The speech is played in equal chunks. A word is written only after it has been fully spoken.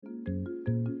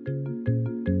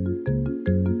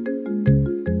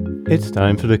It's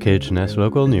time for the KHNS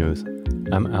Local News.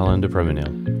 I'm Alan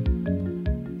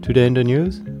DePreminil. Today in the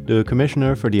news, the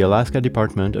Commissioner for the Alaska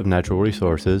Department of Natural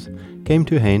Resources came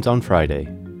to Haines on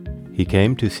Friday. He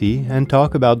came to see and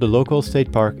talk about the local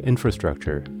state park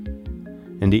infrastructure.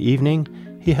 In the evening,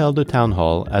 he held a town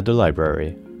hall at the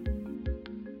library.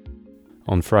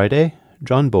 On Friday,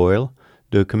 John Boyle,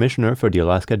 the Commissioner for the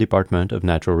Alaska Department of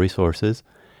Natural Resources,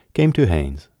 came to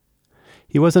Haines.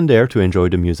 He wasn't there to enjoy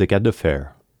the music at the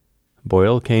fair.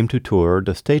 Boyle came to tour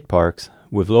the state parks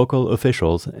with local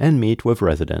officials and meet with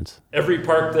residents. Every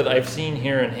park that I've seen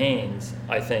here in Haines,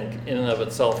 I think, in and of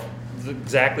itself, is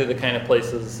exactly the kind of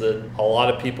places that a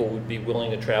lot of people would be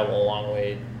willing to travel a long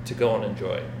way to go and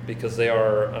enjoy, because they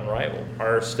are unrivaled.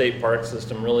 Our state park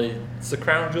system really is the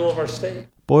crown jewel of our state.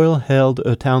 Boyle held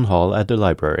a town hall at the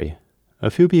library.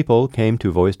 A few people came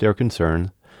to voice their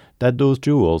concern that those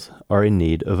jewels are in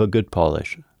need of a good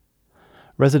polish.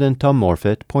 Resident Tom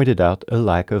Morfitt pointed out a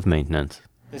lack of maintenance.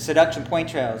 The Seduction Point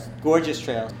trails, gorgeous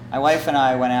trails. My wife and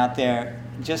I went out there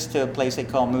just to a place they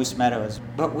call Moose Meadows.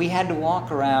 But we had to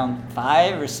walk around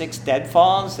 5 or 6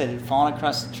 deadfalls that had fallen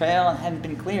across the trail and hadn't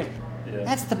been cleared. Yeah.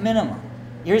 That's the minimum.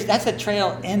 That's a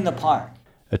trail in the park.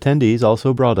 Attendees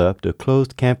also brought up the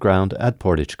closed campground at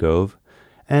Portage Cove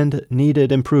and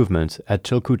needed improvements at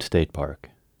Chilkoot State Park.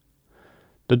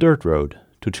 The dirt road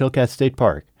to Chilkat State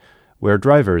Park, where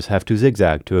drivers have to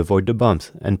zigzag to avoid the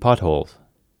bumps and potholes.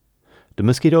 The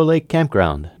Mosquito Lake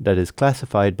Campground that is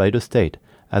classified by the state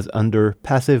as under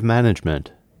passive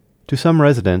management. To some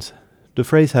residents, the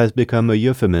phrase has become a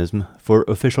euphemism for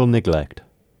official neglect.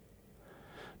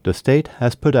 The state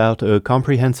has put out a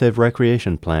comprehensive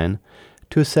recreation plan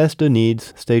to assess the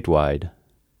needs statewide.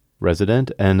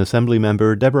 Resident and Assembly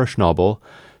member Deborah Schnabel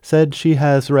said she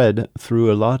has read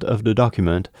through a lot of the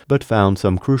document but found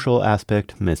some crucial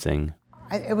aspect missing.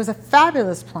 It was a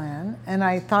fabulous plan, and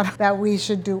I thought that we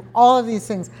should do all of these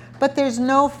things. But there's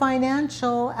no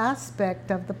financial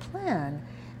aspect of the plan.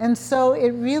 And so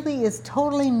it really is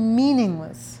totally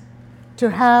meaningless to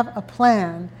have a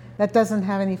plan that doesn't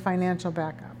have any financial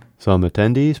backup. Some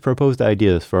attendees proposed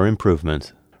ideas for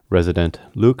improvements. Resident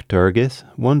Luke Turgis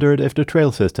wondered if the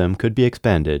trail system could be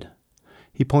expanded.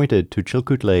 He pointed to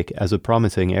Chilkoot Lake as a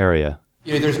promising area.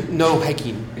 You know, there's no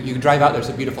hiking. You drive out, there's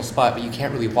a beautiful spot, but you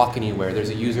can't really walk anywhere. There's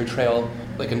a user trail,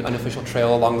 like an unofficial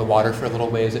trail along the water for a little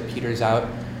ways that peters out.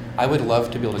 I would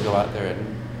love to be able to go out there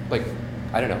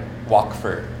and, walk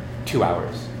for 2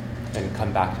 hours and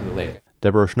come back to the lake.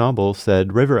 Deborah Schnabel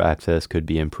said river access could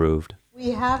be improved.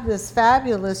 We have this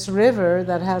fabulous river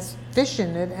that has fish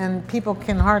in it, and people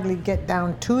can hardly get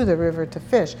down to the river to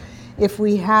fish. If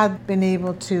we had been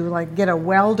able to get a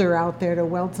welder out there to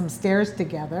weld some stairs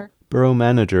together. Borough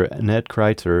Manager Annette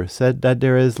Kreitzer said that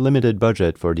there is limited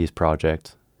budget for these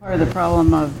projects. Part of the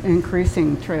problem of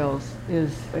increasing trails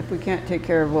is if we can't take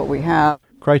care of what we have.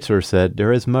 Kreitzer said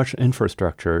there is much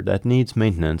infrastructure that needs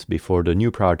maintenance before the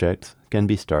new projects can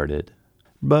be started.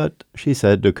 But she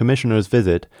said the commissioner's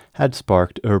visit had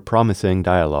sparked a promising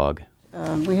dialogue.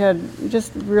 We had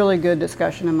just really good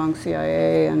discussion among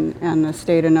CIA and the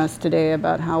state and us today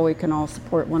about how we can all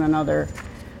support one another.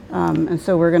 And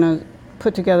so we're going to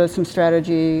put together some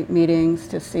strategy meetings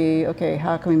to see,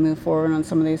 how can we move forward on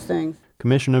some of these things.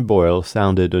 Commissioner Boyle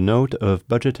sounded a note of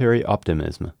budgetary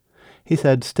optimism. He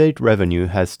said state revenue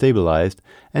has stabilized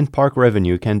and park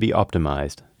revenue can be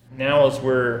optimized. Now is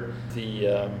where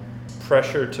the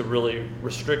pressure to really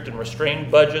restrict and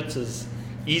restrain budgets is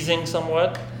easing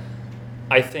somewhat.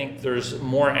 I think there's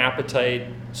more appetite,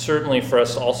 certainly for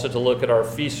us also to look at our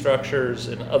fee structures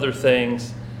and other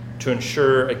things to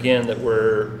ensure, again, that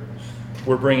we're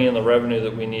bringing in the revenue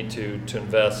that we need to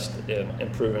invest in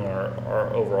improving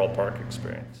our overall park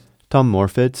experience. Tom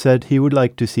Morfitt said he would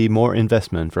like to see more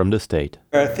investment from the state.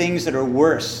 There are things that are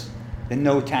worse than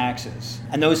no taxes,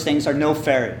 and those things are no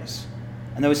ferries,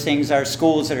 and those things are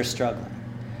schools that are struggling,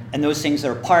 and those things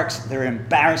are parks that are an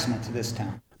embarrassment to this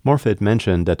town. Morfitt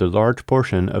mentioned that a large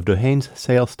portion of the Haines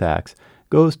sales tax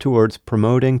goes towards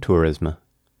promoting tourism.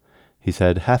 He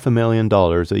said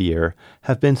 $500,000 a year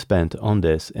have been spent on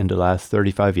this in the last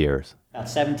 35 years. About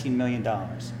 $17 million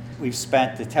we've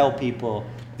spent to tell people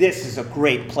this is a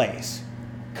great place.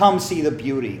 Come see the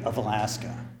beauty of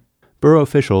Alaska. Borough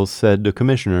officials said the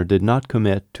commissioner did not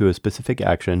commit to a specific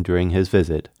action during his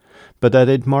visit, but that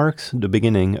it marks the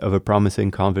beginning of a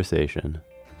promising conversation.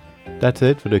 That's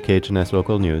it for the KHNS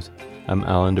Local News. I'm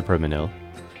Alan DePreminil.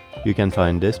 You can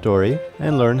find this story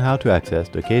and learn how to access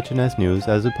the KHNS News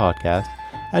as a podcast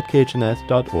at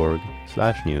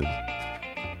khns.org/news.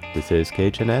 This is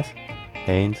KHNS,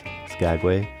 Haines,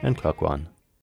 Skagway, and Klukwan.